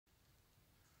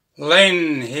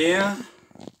Len here.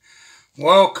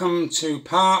 Welcome to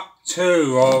part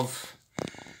 2 of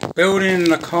building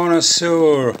the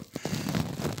Connoisseur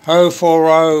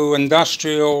O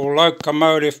industrial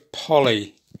locomotive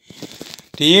poly.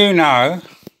 Do you know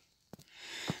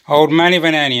old Manny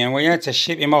Van Anian, we had to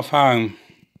ship him off home.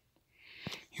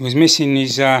 He was missing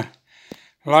his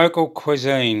local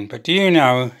cuisine. But do you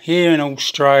know, here in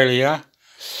Australia,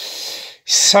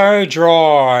 so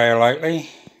dry lately,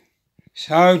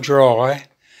 so dry,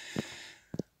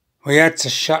 we had to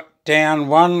shut down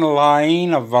one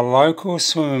lane of the local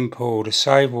swimming pool to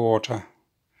save water.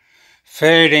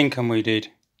 Fair dinkum we did.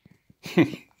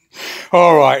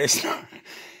 Alright, it's not...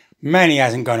 Manny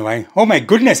hasn't gone away. Oh my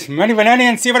goodness, Manny Van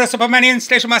Anian, see what a Supermanian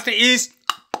Station Master is.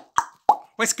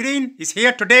 West Green is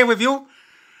here today with you.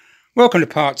 Welcome to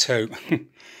part 2.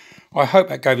 I hope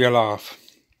that gave you a laugh.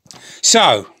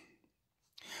 So,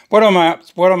 what am I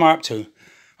up to?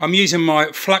 I'm using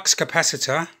my flux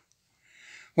capacitor.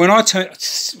 When I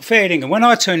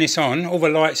turn this on, all the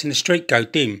lights in the street go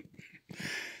dim.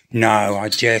 No, I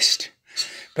jest.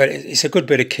 But it's a good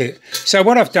bit of kit. So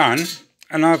what I've done,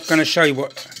 and I'm going to show you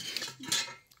what...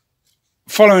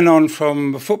 Following on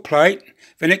from the foot plate,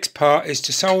 the next part is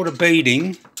to solder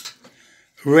beading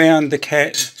around the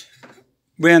cab,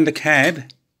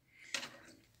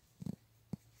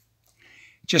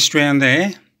 just round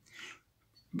there.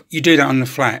 You do that on the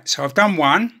flat. So I've done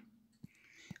one,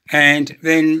 and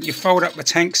then you fold up the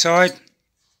tank side,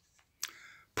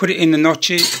 put it in the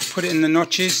notches,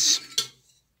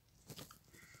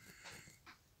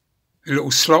 the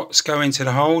little slots go into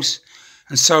the holes,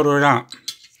 and solder it up.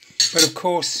 But of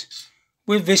course,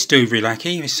 with this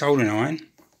doovery-lackey, this soldering iron,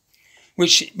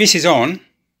 which this is on.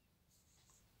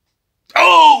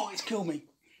 Oh, it's killed me.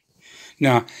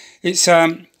 No, it's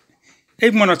even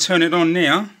when I turn it on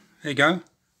now, there you go,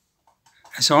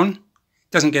 it's on,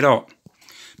 doesn't get hot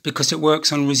because it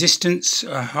works on resistance,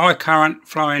 high current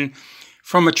flowing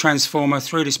from a transformer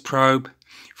through this probe,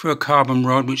 through a carbon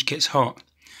rod which gets hot.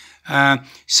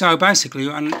 So basically,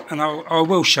 and I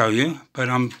will show you, but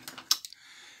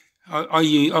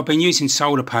I've been using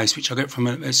solder paste, which I get from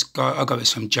I got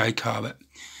this from J-Car, but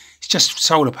it's just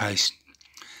solder paste.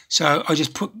 So I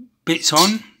just put bits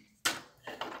on,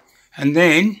 and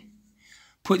then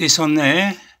put this on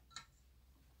there,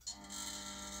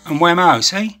 and whammo,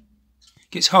 see? It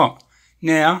gets hot.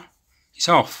 Now it's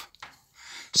off.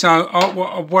 So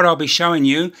what I'll be showing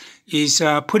you is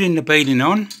putting the beading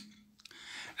on,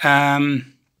 and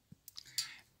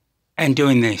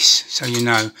doing this, so you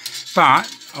know.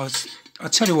 But I'll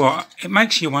tell you what, it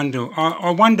makes you wonder. I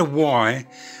wonder why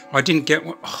I didn't get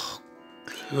one. Oh,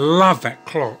 love that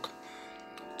clock.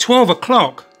 12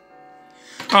 o'clock.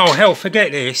 Oh hell,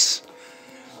 forget this.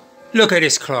 Look at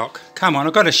this clock. Come on,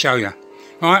 I've got to show you.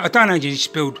 All right, I don't know how you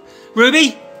just build.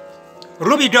 Ruby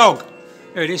dog.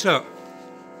 There it is, look.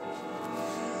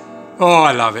 Oh,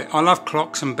 I love it. I love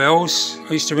clocks and bells.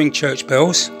 I used to ring church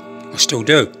bells. I still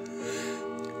do.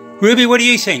 Ruby, what do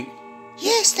you think?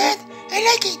 Yes, Dad, I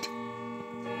like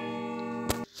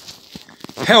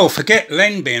it. Hell, forget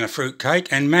Len being a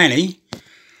fruitcake and Manny.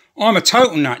 I'm a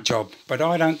total nut job, but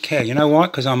I don't care. You know why?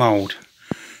 Because I'm old,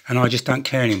 and I just don't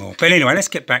care anymore. But anyway, let's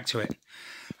get back to it.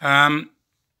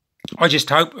 I just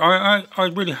hope, I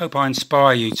really hope I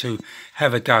inspire you to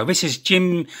have a go. This is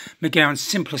Jim McGowan's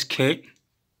simplest kit,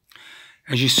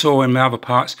 as you saw in my other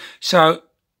parts. So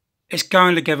it's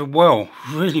going together well,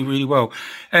 really, really well.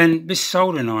 And this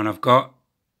soldering iron I've got,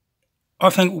 I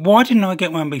think, why didn't I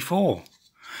get one before?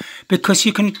 Because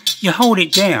you hold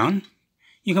it down,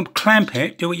 you can clamp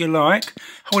it, do what you like,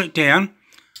 hold it down,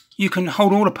 you can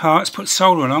hold all the parts, put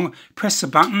solder along, press the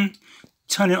button,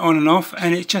 turn it on and off,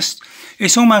 and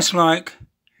it's almost like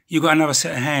you've got another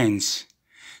set of hands.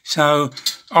 So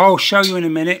I'll show you in a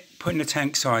minute putting the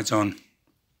tank sides on.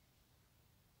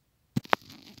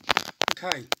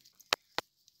 Okay,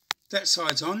 that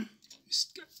side's on.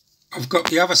 I've got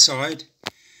the other side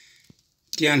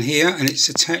down here, and it's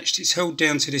attached, it's held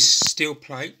down to this steel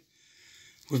plate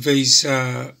with these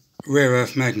rare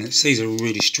earth magnets. These are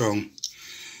really strong.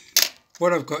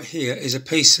 What I've got here is a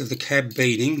piece of the cab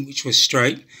beading, which was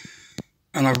straight,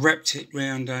 and I've wrapped it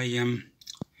round the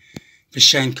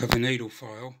shank of a needle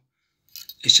file.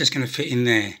 It's just going to fit in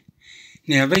there.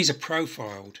 Now these are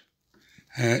profiled.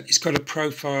 It's got a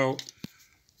profile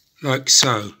like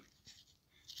so.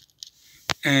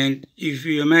 And if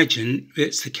you imagine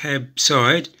it's the cab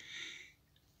side,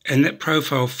 and that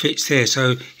profile fits there.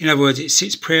 So in other words, it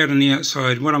sits proud on the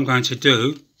outside. What I'm going to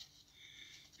do,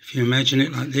 if you imagine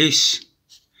it like this,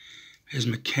 there's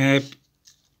my cab.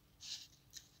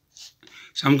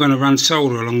 So I'm going to run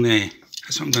solder along there.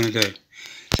 That's what I'm going to do.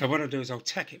 So what I'll do is I'll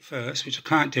tack it first, which I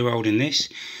can't do holding this,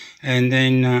 and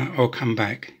then I'll come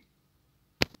back.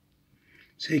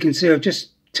 So you can see I've just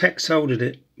tack soldered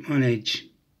it on edge.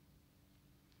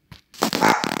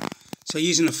 So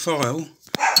using a file,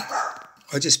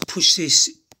 I just push this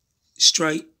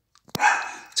straight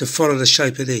to follow the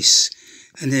shape of this.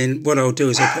 And then what I'll do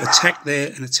is I'll put a tack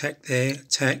there and a tack there,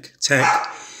 tack,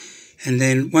 tack. And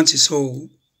then once it's all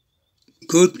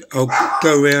good, I'll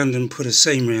go around and put a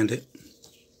seam around it.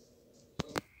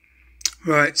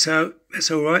 Right, so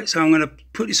that's all right. So I'm going to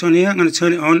put this on here, I'm going to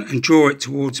turn it on and draw it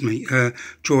towards me,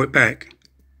 draw it back.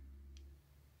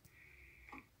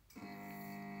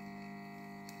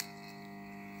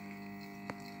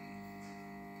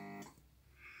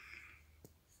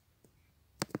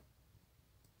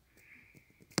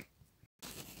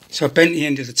 So I bent the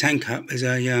end of the tank up. There's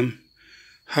a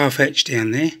half etch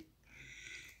down there.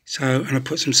 So, and I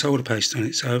put some solder paste on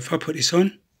it. So if I put this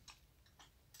on,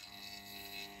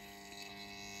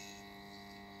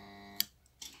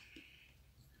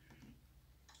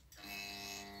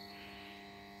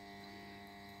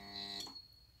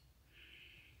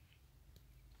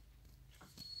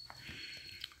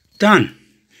 done.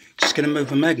 Just going to move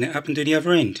the magnet up and do the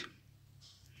other end.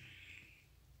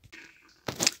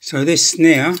 So this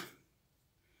now,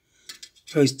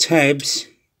 those tabs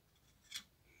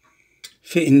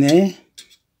fit in there.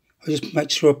 I just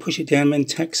make sure I push it down and then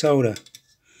tack solder.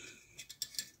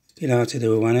 Bit hard to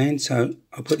do with one hand, so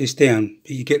I'll put this down,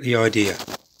 but you get the idea.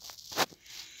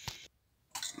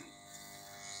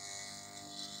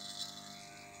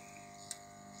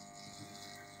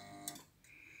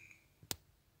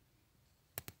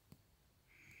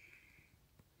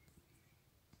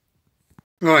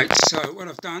 Right, so what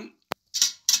I've done,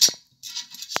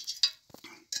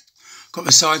 got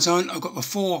the sides on, I've got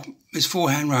there's four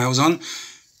handrails on,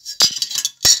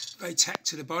 they tack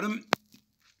to the bottom,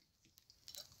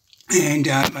 and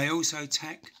they also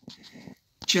tack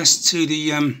just to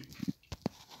the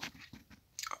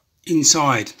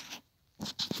inside,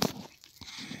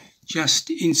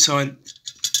 just inside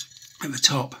at the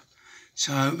top.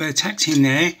 So they're tacked in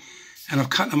there, and I've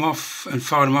cut them off and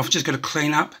filed them off. Just got to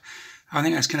clean up. I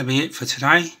think that's going to be it for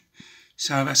today.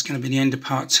 So that's going to be the end of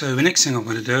part 2. The next thing I'm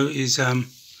going to do is a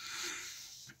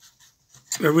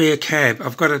rear cab.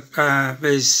 I've got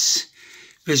there's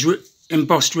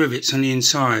embossed rivets on the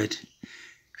inside,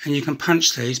 and you can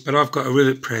punch these, but I've got a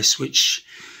rivet press which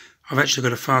I've actually got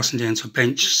to fasten down to a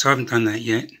bench, so I haven't done that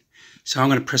yet. So I'm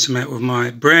going to press them out with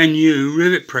my brand new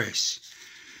rivet press.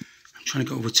 I'm trying to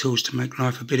get all the tools to make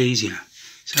life a bit easier.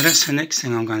 So that's the next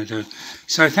thing I'm going to do.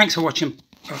 So thanks for watching.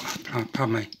 Oh,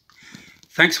 pardon me.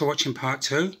 Thanks for watching part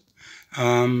 2.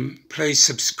 Please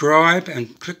subscribe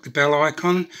and click the bell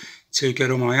icon to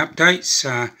get all my updates.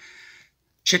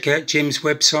 Check out Jim's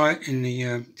website in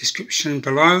the description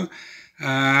below.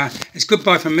 It's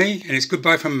goodbye from me, and it's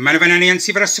goodbye from Manavanani and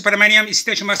Sivara Supermanium,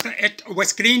 Station Master at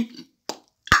West Green.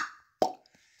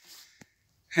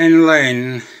 And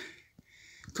Len.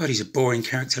 God, he's a boring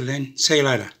character, Len. See you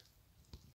later.